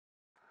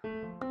This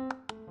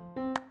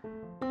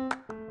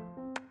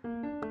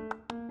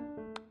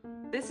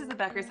is the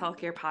Becker's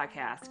Healthcare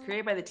Podcast,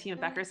 created by the team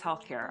at Becker's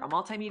Healthcare, a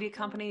multimedia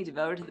company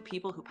devoted to the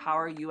people who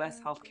power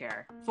U.S.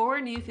 healthcare. 4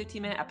 new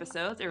 15-minute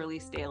episodes are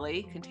released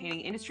daily,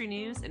 containing industry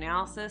news,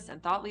 analysis,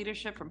 and thought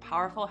leadership from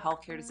powerful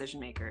healthcare decision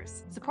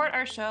makers. Support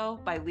our show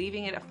by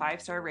leaving it a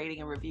 5-star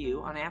rating and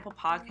review on Apple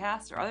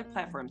Podcasts or other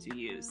platforms you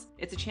use.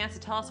 It's a chance to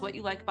tell us what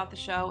you like about the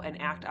show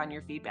and act on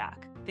your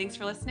feedback. Thanks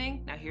for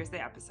listening. Now here's the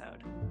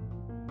episode.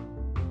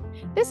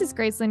 This is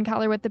Gracelyn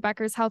Keller with the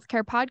Becker's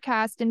Healthcare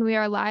Podcast, and we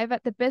are live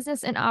at the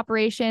Business and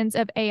Operations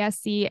of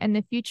ASC and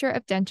the Future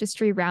of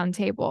Dentistry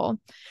Roundtable.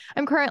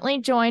 I'm currently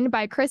joined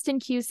by Kristen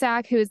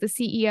Cusack, who is the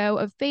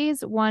CEO of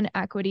Phase 1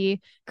 Equity.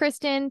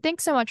 Kristen,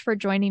 thanks so much for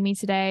joining me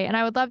today, and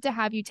I would love to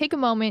have you take a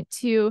moment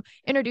to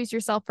introduce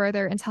yourself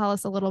further and tell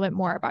us a little bit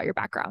more about your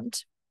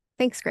background.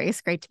 Thanks, Grace.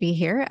 Great to be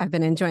here. I've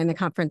been enjoying the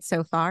conference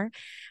so far.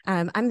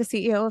 I'm the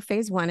CEO of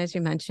Phase 1, as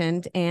you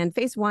mentioned, and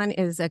Phase 1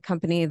 is a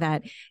company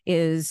that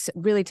is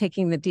really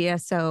taking the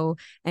DSO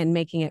and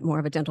making it more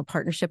of a dental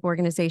partnership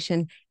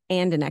organization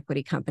and an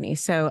equity company.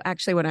 So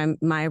actually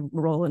my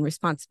role and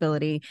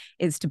responsibility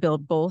is to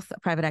build both a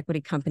private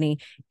equity company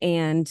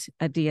and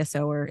a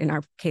DSO, or in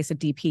our case, a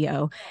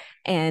DPO,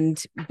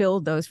 and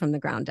build those from the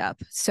ground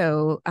up.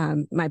 So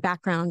my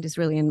background is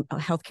really in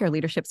healthcare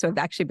leadership. So I've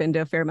actually been to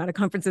a fair amount of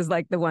conferences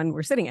like the one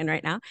we're sitting in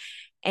right now.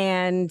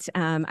 And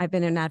I've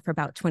been in that for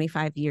about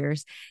 25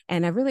 years,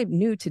 and I'm really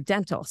new to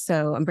dental.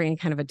 So I'm bringing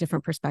kind of a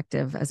different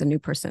perspective as a new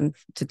person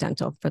to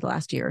dental for the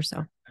last year or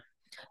so.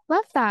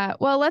 Love that.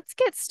 Well, let's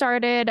get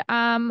started.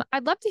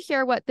 I'd love to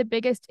hear what the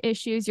biggest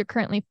issues you're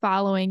currently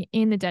following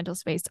in the dental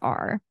space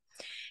are.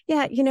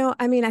 Yeah,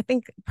 I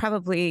think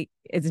probably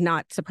it's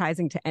not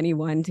surprising to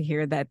anyone to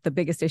hear that the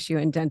biggest issue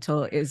in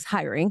dental is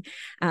hiring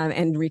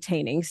and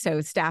retaining.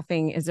 So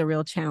staffing is a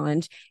real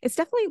challenge. It's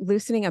definitely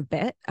loosening a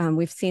bit.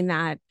 We've seen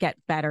that get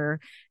better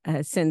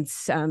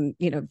since,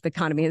 the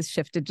economy has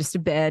shifted just a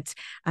bit.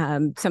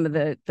 Some of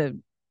the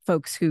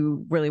folks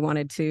who really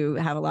wanted to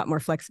have a lot more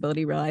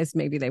flexibility realized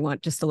maybe they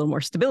want just a little more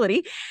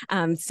stability.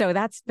 So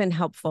that's been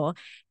helpful.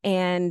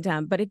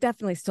 But it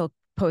definitely still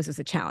poses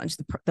a challenge.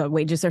 The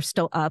wages are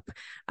still up.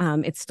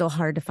 It's still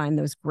hard to find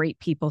those great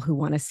people who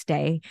want to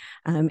stay.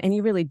 And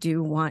you really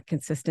do want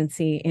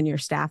consistency in your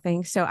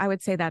staffing. So I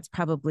would say that's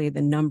probably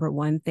the number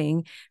one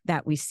thing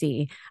that we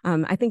see.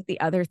 I think the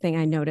other thing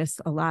I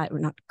notice a lot, we're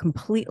not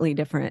completely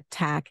different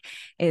tack,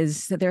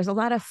 is that there's a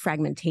lot of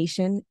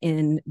fragmentation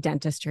in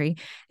dentistry.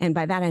 And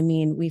by that, I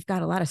mean, we've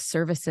got a lot of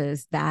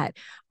services that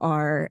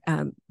are,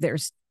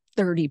 there's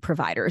 30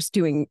 providers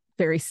doing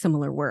very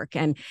similar work.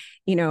 And,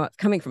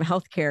 coming from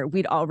healthcare,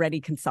 we'd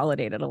already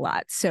consolidated a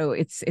lot. So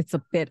it's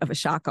a bit of a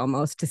shock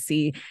almost to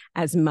see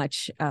as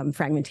much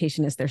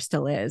fragmentation as there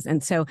still is.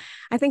 And so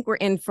I think we're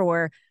in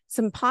for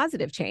some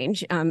positive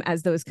change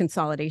as those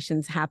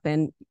consolidations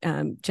happen.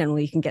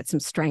 Generally, you can get some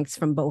strengths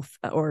from both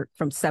or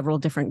from several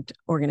different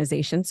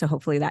organizations. So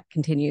hopefully that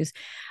continues.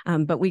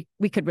 But we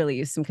could really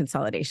use some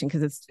consolidation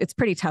because it's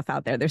pretty tough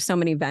out there. There's so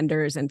many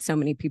vendors and so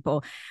many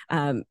people,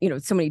 so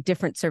many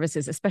different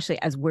services, especially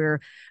as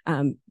we're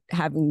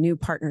having new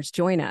partners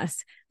join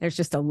us. There's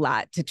just a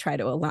lot to try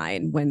to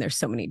align when there's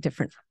so many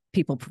different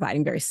people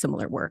providing very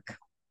similar work.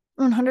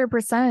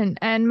 100%.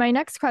 And my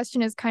next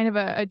question is kind of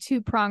a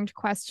two-pronged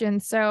question.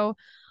 So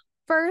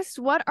first,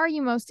 what are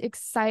you most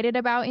excited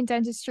about in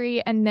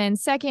dentistry? And then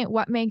second,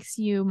 what makes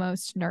you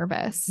most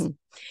nervous?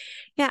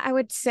 Yeah, I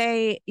would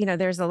say,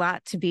 there's a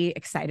lot to be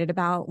excited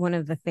about. One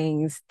of the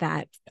things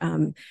that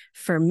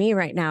for me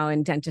right now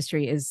in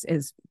dentistry is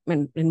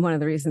and one of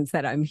the reasons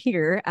that I'm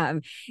here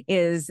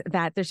is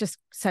that there's just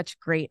such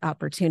great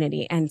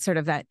opportunity, and sort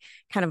of that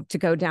kind of to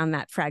go down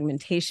that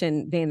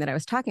fragmentation vein that I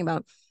was talking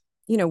about.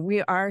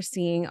 We are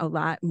seeing a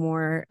lot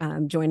more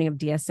joining of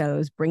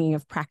DSOs, bringing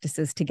of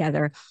practices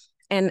together.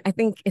 And I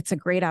think it's a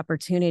great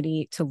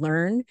opportunity to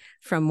learn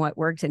from what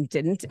worked and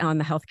didn't on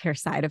the healthcare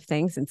side of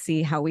things and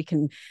see how we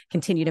can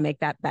continue to make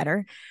that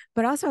better.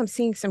 But also I'm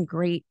seeing some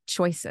great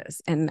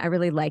choices, and I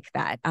really like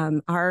that.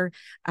 Our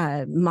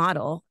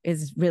model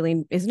is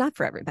not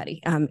for everybody.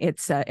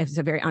 It's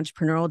a very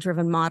entrepreneurial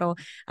driven model.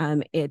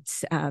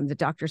 The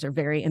doctors are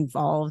very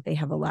involved. They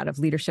have a lot of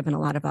leadership and a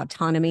lot of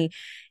autonomy.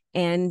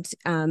 And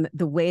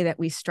the way that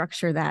we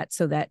structure that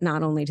so that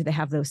not only do they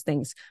have those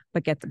things,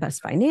 but get the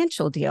best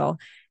financial deal,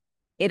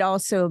 it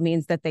also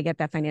means that they get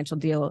that financial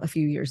deal a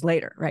few years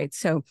later, right?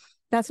 So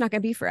that's not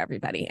going to be for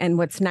everybody. And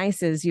what's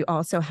nice is you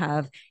also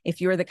have, if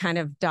you're the kind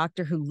of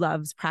doctor who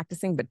loves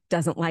practicing but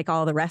doesn't like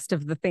all the rest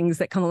of the things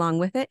that come along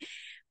with it,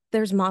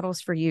 there's models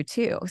for you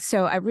too.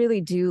 So I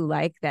really do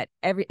like that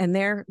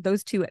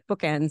those two at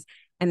bookends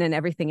and then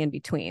everything in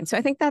between. So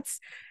I think that's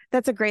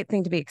a great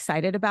thing to be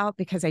excited about,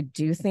 because I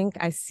do think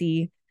I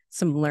see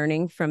some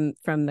learning from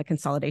the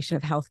consolidation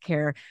of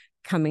healthcare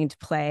coming to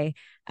play.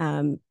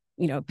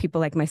 People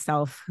like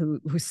myself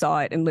who saw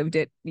it and lived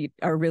it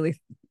are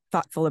really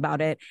thoughtful about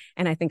it.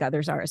 And I think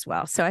others are as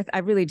well. So I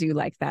really do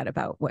like that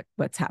about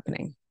what's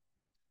happening.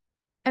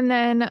 And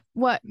then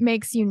what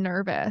makes you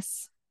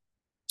nervous?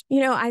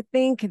 I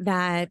think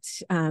that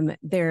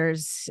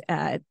there's,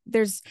 I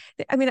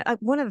mean,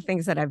 one of the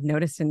things that I've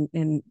noticed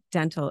in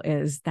dental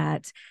is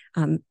that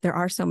there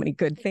are so many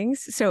good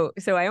things. So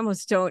I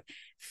almost don't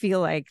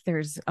feel like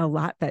there's a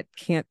lot that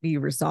can't be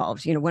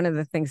resolved. One of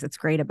the things that's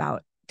great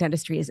about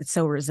dentistry is it's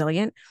so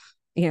resilient.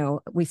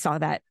 We saw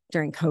that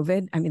during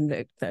COVID. I mean,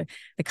 the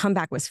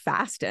comeback was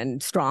fast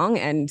and strong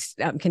and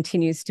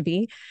continues to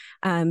be.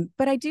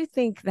 But I do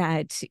think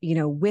that,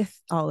 with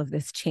all of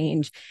this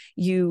change,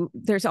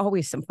 there's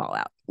always some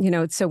fallout,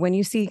 so when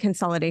you see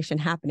consolidation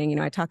happening,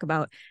 I talk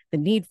about the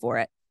need for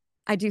it.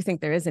 I do think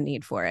there is a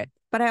need for it.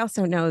 But I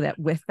also know that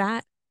with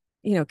that,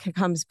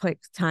 comes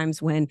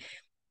times when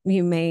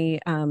you may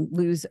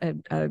lose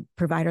a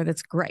provider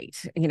that's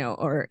great,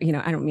 or,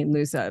 I don't mean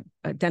lose a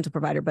dental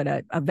provider, but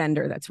a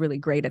vendor that's really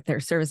great at their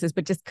services,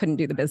 but just couldn't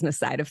do the business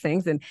side of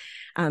things. And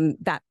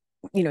that,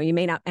 you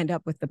may not end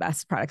up with the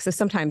best product. So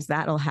sometimes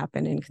that'll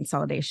happen in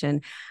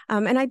consolidation.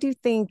 And I do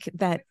think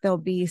that there'll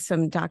be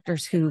some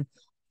doctors who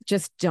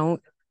just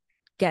don't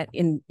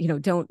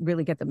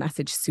really get the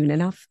message soon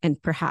enough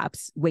and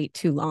perhaps wait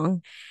too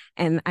long.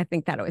 And I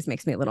think that always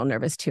makes me a little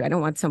nervous too. I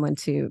don't want someone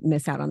to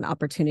miss out on the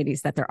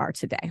opportunities that there are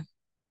today.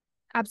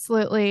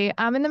 Absolutely.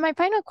 And then my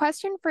final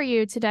question for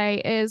you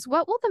today is,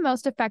 what will the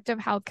most effective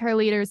healthcare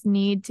leaders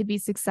need to be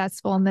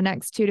successful in the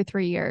next 2 to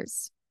 3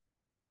 years?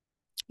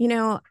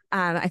 I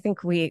think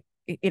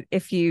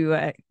if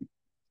you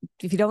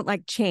don't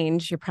like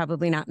change, you're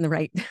probably not in the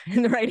right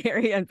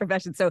area and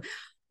profession. So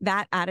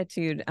that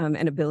attitude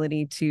and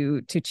ability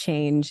to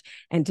change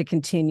and to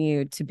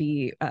continue to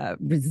be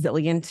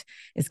resilient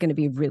is going to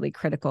be really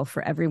critical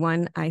for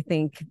everyone. I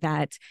think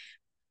that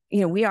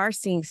we are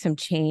seeing some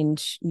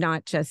change,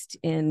 not just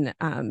in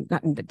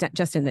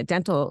the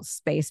dental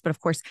space, but of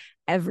course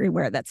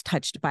everywhere that's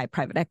touched by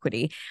private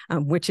equity,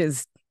 which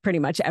is pretty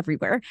much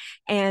everywhere,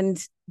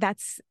 and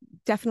that's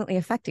definitely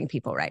affecting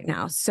people right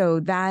now.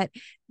 So that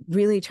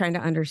really trying to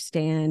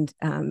understand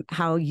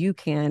how you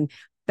can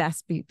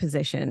best be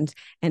positioned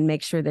and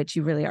make sure that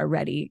you really are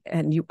ready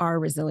and you are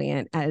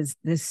resilient as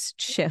this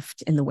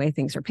shift in the way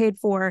things are paid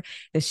for,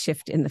 this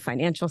shift in the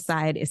financial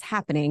side is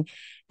happening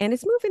and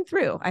it's moving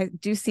through. I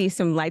do see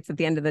some lights at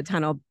the end of the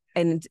tunnel,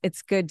 and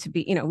it's good to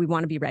be, we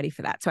want to be ready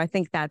for that. So I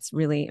think that's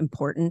really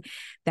important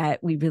that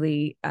we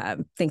really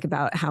think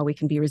about how we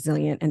can be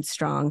resilient and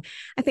strong.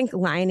 I think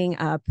lining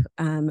up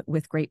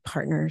with great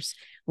partners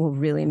will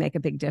really make a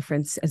big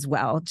difference as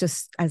well.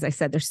 Just as I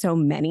said, there's so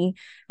many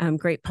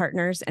great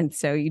partners. And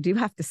so you do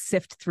have to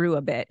sift through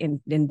a bit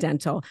in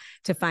dental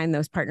to find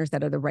those partners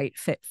that are the right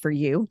fit for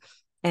you.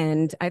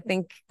 And I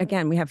think,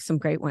 again, we have some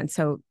great ones.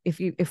 So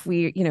if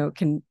we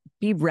can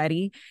be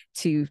ready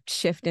to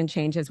shift and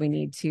change as we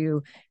need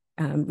to,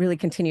 really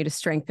continue to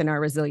strengthen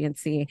our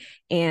resiliency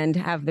and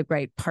have the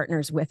great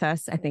partners with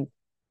us, I think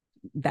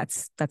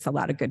that's a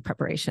lot of good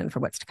preparation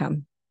for what's to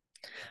come.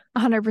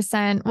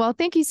 100%. Well,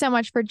 thank you so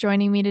much for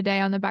joining me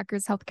today on the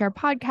Becker's Healthcare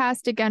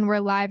Podcast. Again,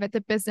 we're live at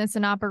the Business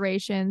and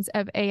Operations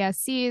of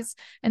ASCs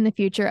and the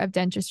Future of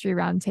Dentistry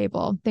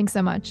Roundtable. Thanks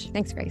so much.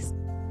 Thanks, Grace.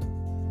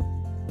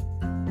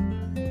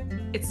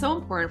 It's so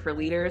important for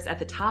leaders at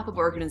the top of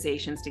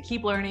organizations to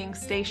keep learning,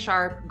 stay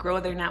sharp, grow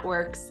their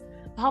networks.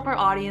 To help our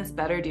audience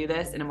better do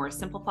this in a more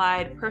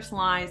simplified,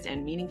 personalized,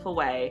 and meaningful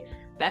way,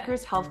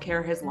 Becker's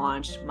Healthcare has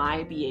launched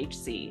My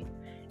BHC.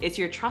 It's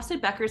your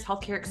trusted Becker's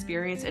Healthcare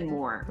experience and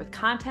more, with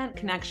content,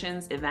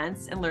 connections,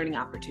 events, and learning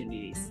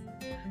opportunities.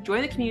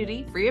 Join the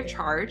community free of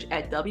charge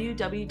at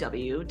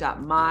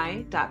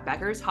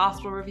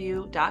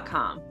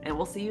www.my.beckershospitalreview.com, and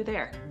we'll see you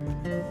there.